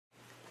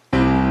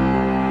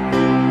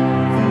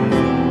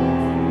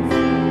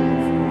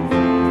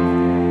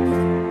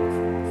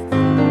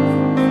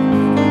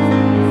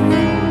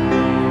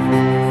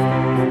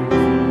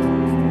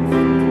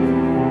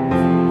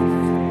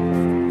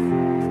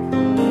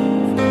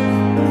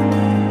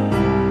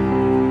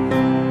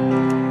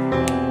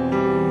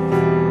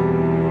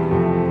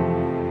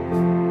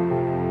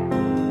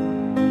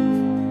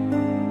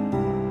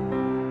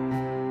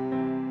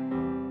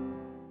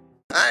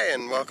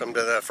Welcome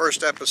to the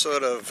first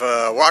episode of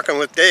Walking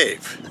with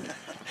Dave.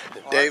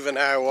 Dave and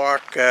I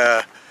walk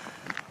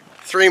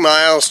 3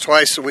 miles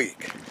twice a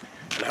week.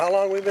 And how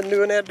long we've been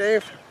doing that,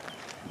 Dave?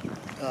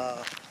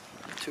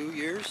 2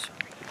 years.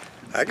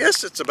 I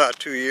guess it's about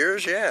 2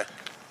 years, yeah.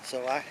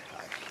 So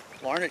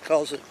Larned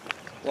calls it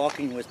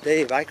walking with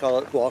Dave. I call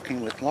it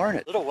walking with Larned.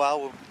 In a little while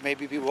we'll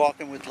maybe be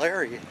walking with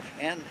Larry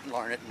and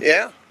Larned.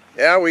 Yeah,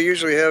 we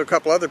usually have a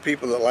couple other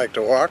people that like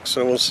to walk,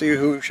 so we'll see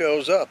who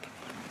shows up.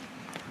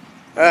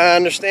 I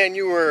understand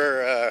you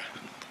were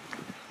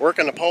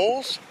working the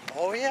poles?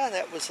 Oh yeah,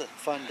 that was a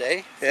fun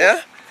day.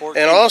 Yeah?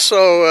 And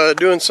also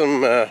doing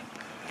some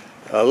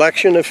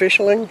election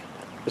officialing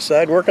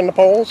beside working the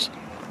poles?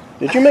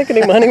 Did you make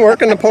any money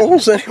working the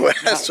poles anyway?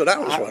 That's what I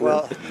was wondering.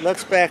 Well,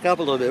 let's back up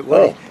a little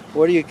bit.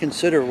 What do you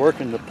consider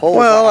working the poles?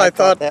 Well, I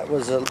thought that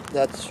was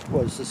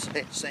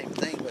the same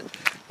thing. But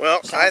well,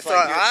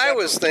 I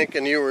was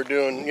thinking you were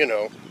doing, you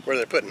know, where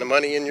they're putting the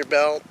money in your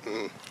belt,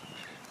 and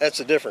that's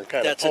a different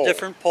kind of pole. That's a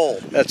different pole.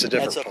 That's a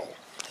different pole.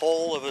 That's a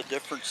pole of a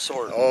different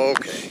sort.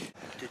 Okay.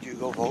 Did you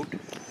go vote?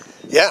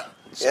 Yeah.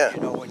 So yeah. You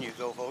know, when you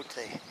go vote,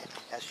 they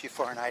ask you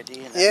for an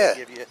ID and then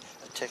they give you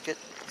a ticket.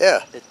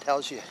 Yeah. It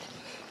tells you.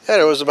 Yeah,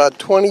 there was about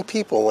 20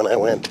 people when I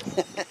went.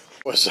 There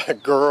was a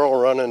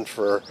girl running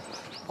for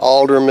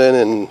alderman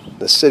in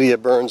the city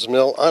of Burns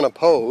Mill,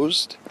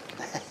 unopposed.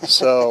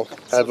 So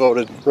I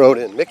wrote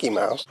in Mickey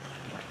Mouse.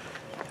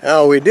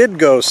 Now, we did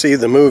go see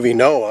the movie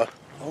Noah.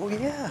 Oh,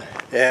 yeah.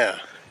 Yeah.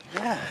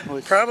 Yeah.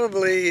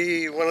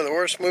 Probably one of the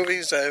worst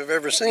movies I've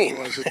ever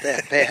seen. Was it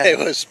that bad? It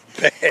was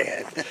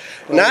bad.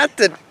 Not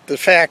that the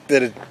fact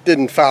that it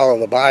didn't follow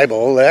the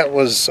Bible, that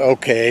was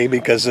okay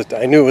because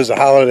I knew it was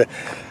a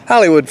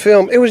Hollywood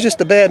film. It was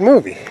just a bad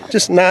movie.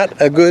 Just not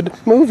a good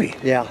movie.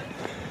 Yeah.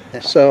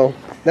 So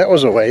that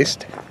was a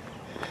waste.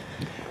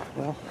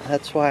 Well,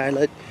 that's why I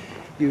let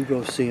you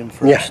go see him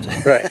first.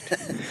 Yeah, right.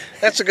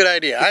 That's a good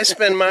idea. I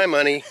spend my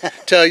money,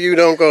 tell you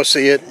don't go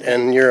see it,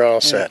 and you're all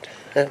set.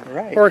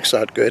 Right. Works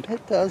out good.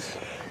 It does.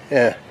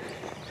 Yeah.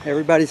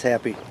 Everybody's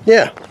happy.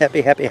 Yeah. Happy,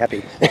 happy,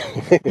 happy.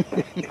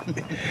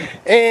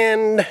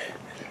 And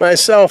my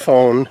cell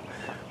phone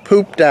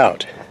pooped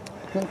out.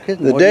 No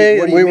kidding. The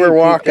day we were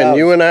walking,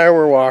 you and I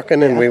were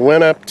walking, and we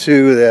went up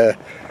to the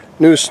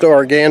new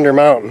store, Gander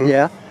Mountain.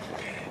 Yeah.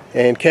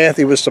 And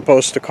Kathy was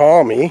supposed to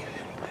call me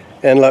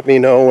and let me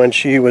know when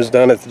she was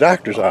done at the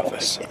doctor's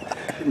office.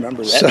 I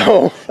remember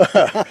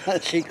that. So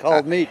she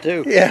called me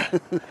too. Yeah.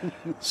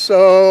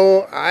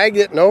 So I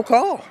get no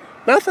call.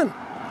 Nothing.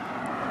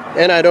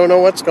 And I don't know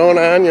what's going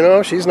on, you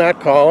know, she's not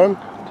calling.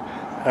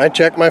 I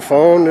check my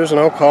phone, there's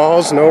no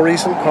calls, no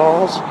recent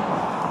calls.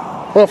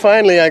 Well,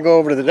 finally I go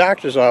over to the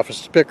doctor's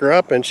office to pick her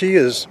up, and she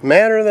is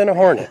madder than a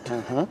hornet.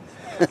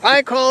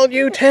 I called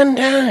you 10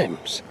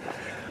 times.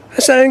 I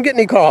said, I didn't get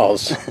any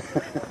calls.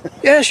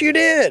 Yes, you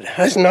did.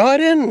 I said, no, I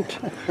didn't.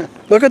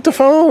 Look at the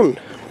phone.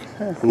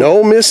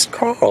 No missed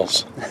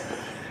calls.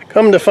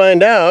 Come to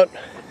find out,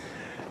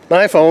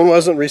 my phone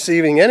wasn't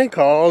receiving any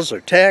calls or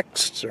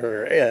texts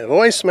or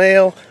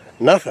voicemail,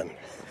 nothing,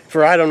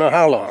 for I don't know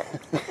how long.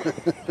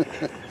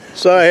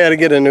 So I had to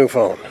get a new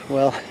phone.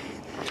 Well,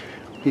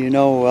 you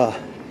know,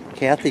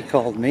 Kathy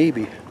called me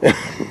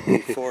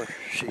before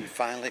she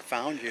finally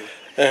found you.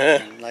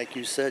 And like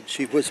you said,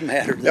 she was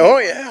madder than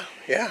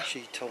yeah.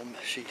 She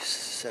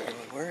said, well,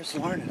 where's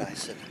Larned? I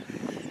said,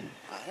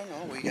 I don't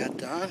know, we got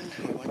done.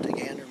 We went to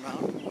Gander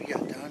Mountain, we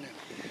got done.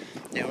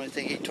 And the only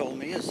thing he told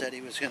me is that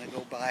he was going to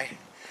go by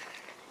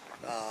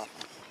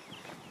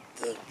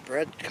the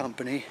bread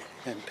company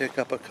and pick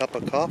up a cup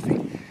of coffee.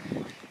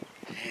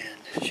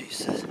 And she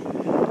says,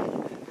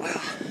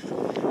 well,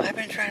 I've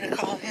been trying to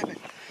call him and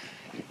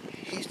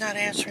he's not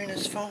answering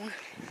his phone.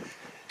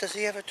 Does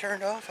he have it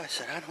turned off? I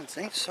said, I don't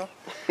think so.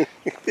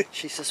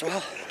 She says,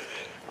 well,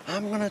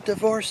 I'm going to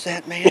divorce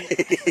that man.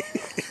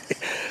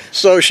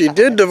 So she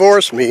did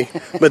divorce me,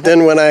 but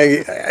then when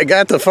I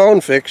got the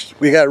phone fixed,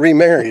 we got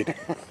remarried.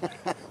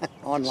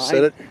 Online?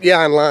 So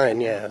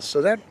online, yeah.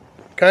 So that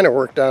kind of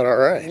worked out all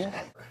right.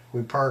 Yeah.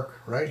 We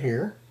park right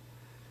here.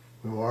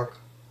 We walk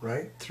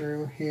right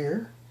through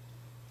here,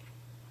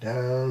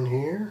 down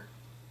here,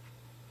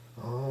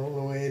 all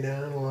the way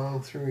down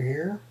along through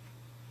here,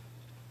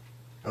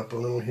 up a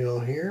little hill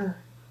here,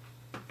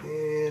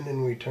 and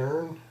then we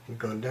turn. We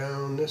go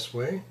down this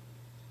way,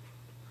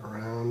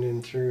 around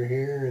in through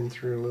here and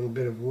through a little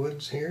bit of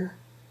woods here,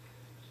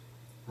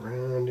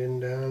 around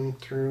and down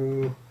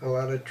through a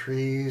lot of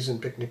trees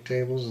and picnic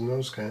tables and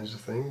those kinds of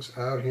things.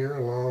 Out here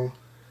along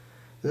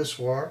this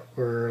walk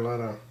where a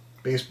lot of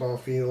baseball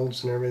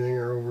fields and everything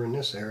are over in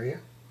this area.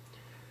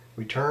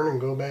 We turn and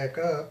go back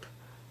up.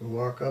 We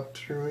walk up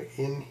through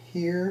in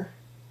here,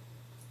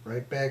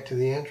 right back to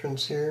the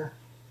entrance here,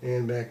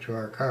 and back to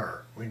our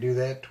car. We do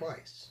that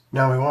twice.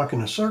 Now we walk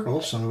in a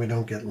circle so we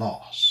don't get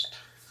lost.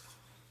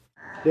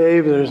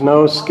 Dave, there's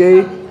no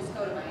skate,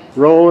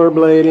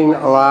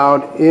 rollerblading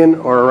allowed in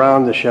or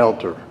around the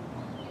shelter.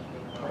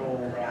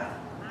 Oh,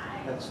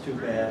 that's too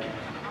bad.